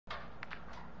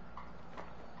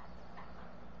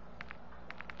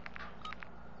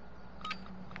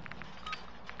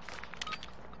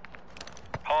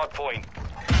hard point.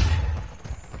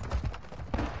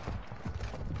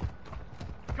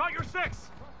 Got your 6!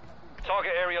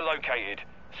 Target area located.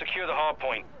 Secure the hard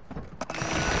point.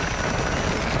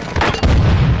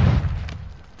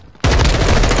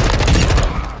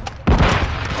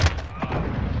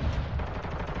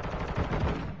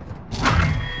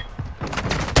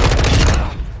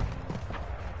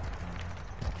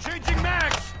 Changing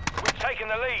mags! We've taken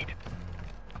the lead.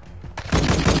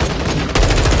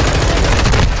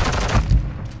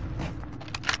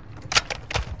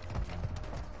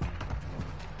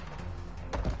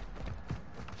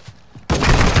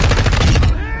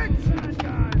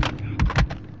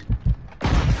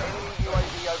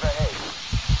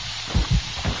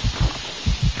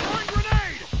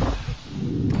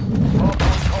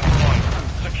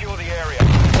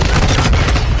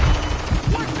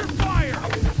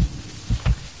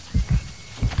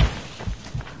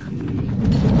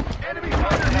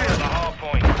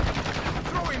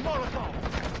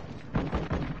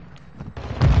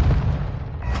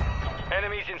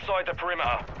 Inside the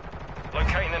perimeter.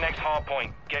 Locating the next hard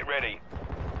point. Get ready.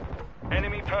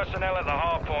 Enemy personnel at the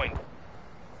hard point.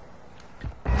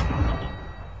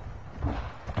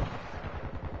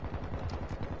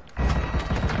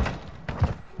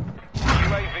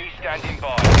 UAV standing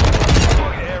by.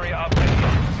 Target area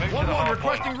updated. Move to the hard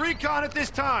requesting point. recon at this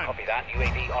time. Copy that.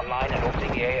 UAV online and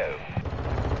orbiting the AO.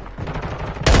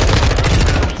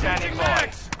 Standing by.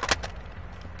 Mags!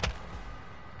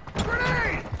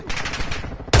 Grenade!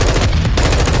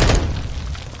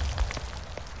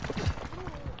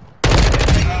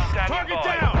 Standing Target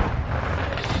by. down!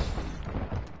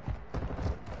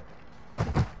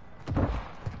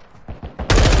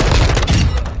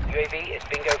 UAV is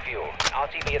bingo fuel.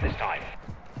 RTV at this time.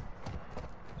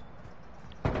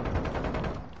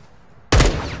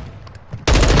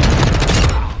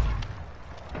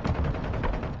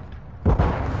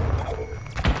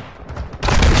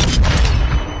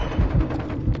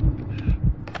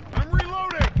 I'm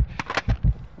reloading!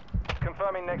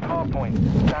 Confirming next hard point.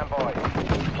 Stand by.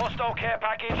 Hostile care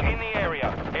package in the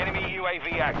area. Enemy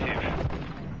UAV active.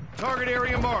 Target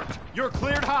area marked. You're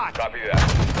cleared hot. Copy that.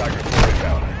 Tiger 4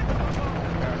 down.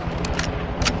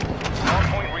 Hard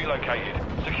point relocated.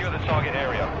 Secure the target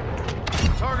area.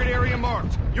 Target area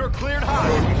marked. You're cleared hot.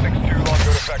 6-2 long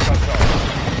good effect on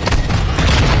target.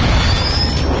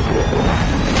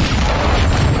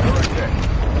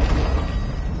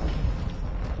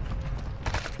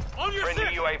 On your Friendly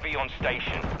 6! UAV on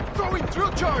station. Throwing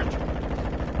drill charge!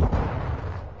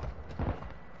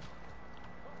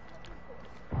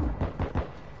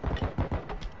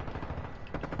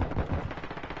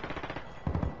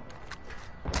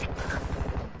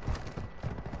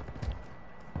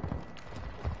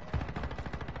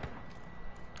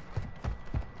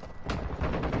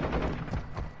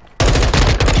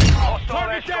 Hostile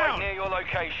Target airstrike down! near your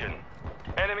location.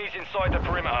 Enemies inside the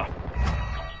perimeter.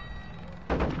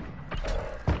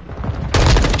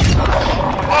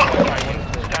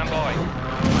 Stand by.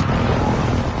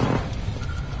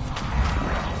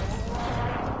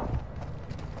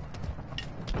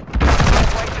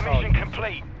 Wait, mission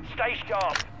complete. Stay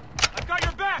sharp. I've got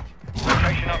your back!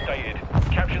 Location updated.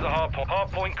 Capture the hard point.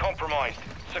 Hard point compromised.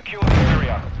 Secure the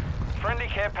area. Friendly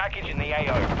care package in the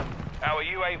AO. Our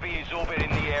UAV is orbiting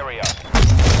the area.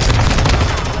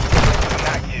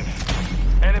 Active.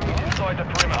 Enemies inside the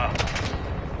perimeter.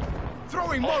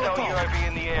 Throwing Hostile Molotov! UAV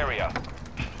in the area.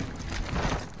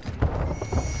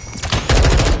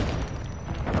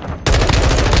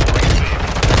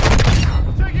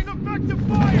 Taking effective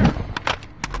fire!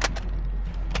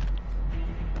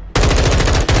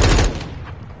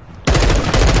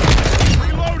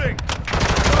 Reloading!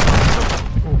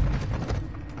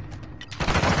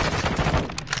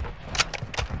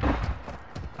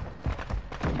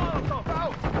 Molotov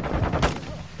out!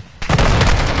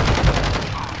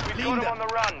 We've got them on the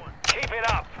run. Keep it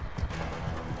up.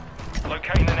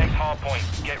 Locating the next hard point.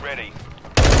 Get ready.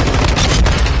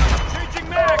 Changing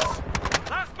mags!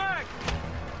 Last mag!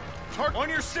 Target on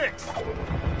your 6!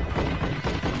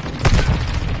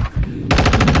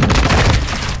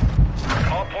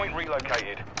 Hard point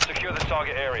relocated. Secure the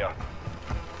target area.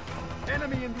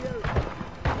 Enemy in the air!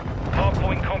 Hard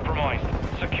point compromised.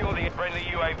 Secure the friendly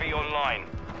UAV online.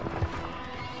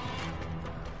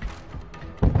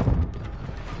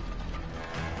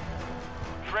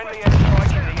 Friendly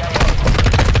airstrike in the AO.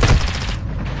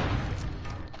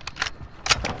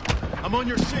 I'm on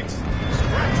your 6! Scratch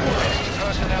one!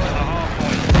 Personnel at the hard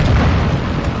point.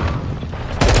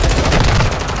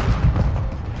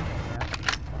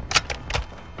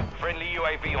 Friendly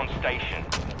UAV on station.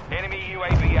 Enemy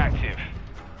UAV active.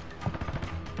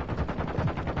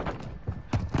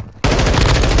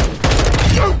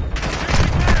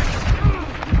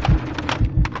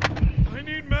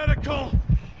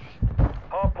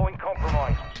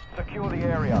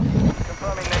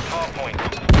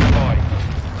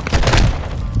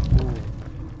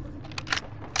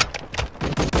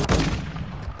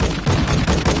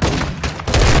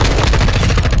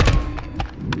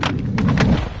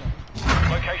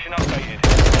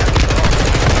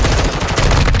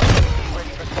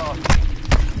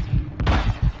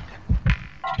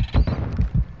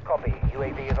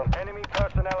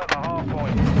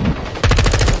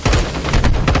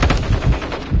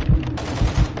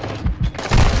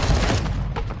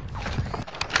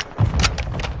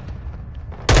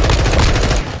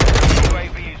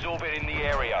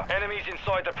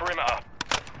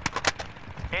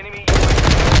 Enemy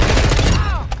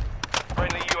UAV.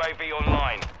 Friendly UAV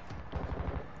online.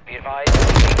 Be advised.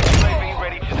 UAV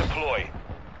ready to deploy.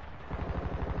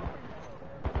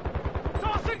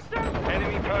 Tossing stone!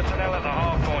 Enemy personnel at the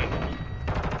hard point.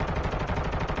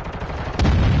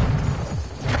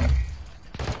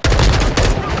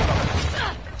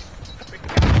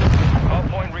 Hard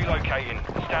point relocating.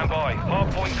 Stand by.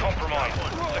 Hard point compromised.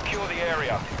 Secure the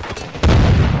area.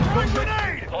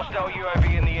 Grenade! Hostile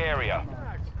UAV in the area.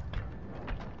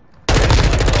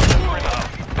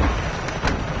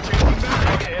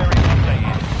 Target area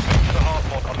updated. Move to the hard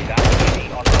point. Copy that. UAV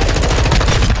online.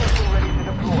 Missile ready to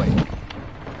deploy.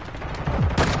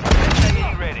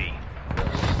 UAV ready.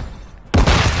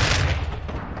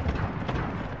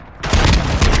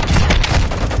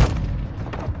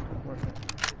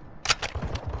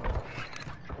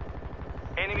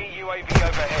 Enemy UAV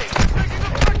overhead.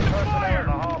 Personnel at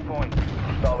the hard point.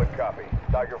 Solid copy.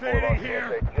 Tiger 4 Fading on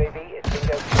here. CSA. UAV is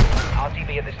bingo fuel. RTV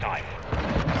at this time.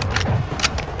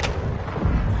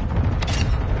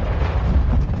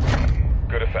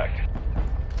 Good effect.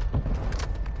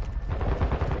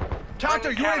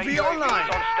 Counter Friendly UAV online!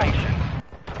 on station.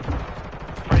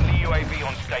 Friendly UAV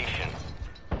on station.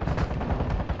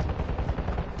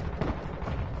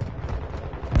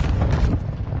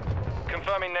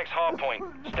 Confirming next hard point.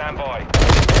 Stand by.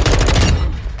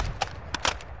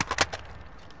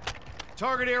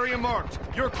 Target area marked.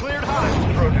 You're cleared high.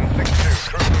 Trojan 6-2.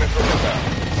 Cruise missile inbound.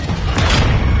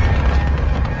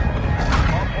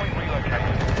 Hard point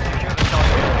relocated. Secure the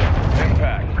target.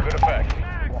 Impact. Good effect.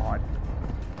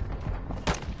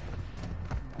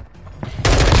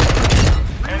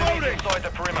 Enemies inside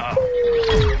the perimeter.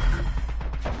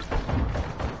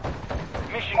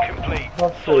 Mission complete.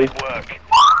 Solid work.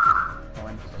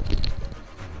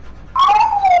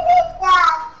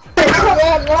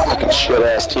 Shit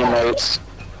ass teammates.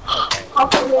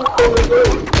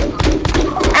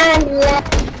 And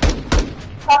left.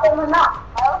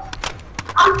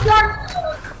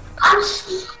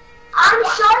 I'm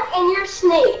shark and you're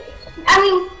snake. I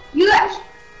mean, you're.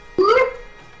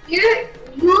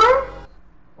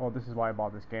 Oh, this is why I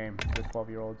bought this game. The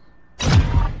 12-year-olds.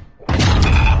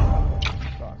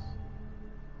 Sus.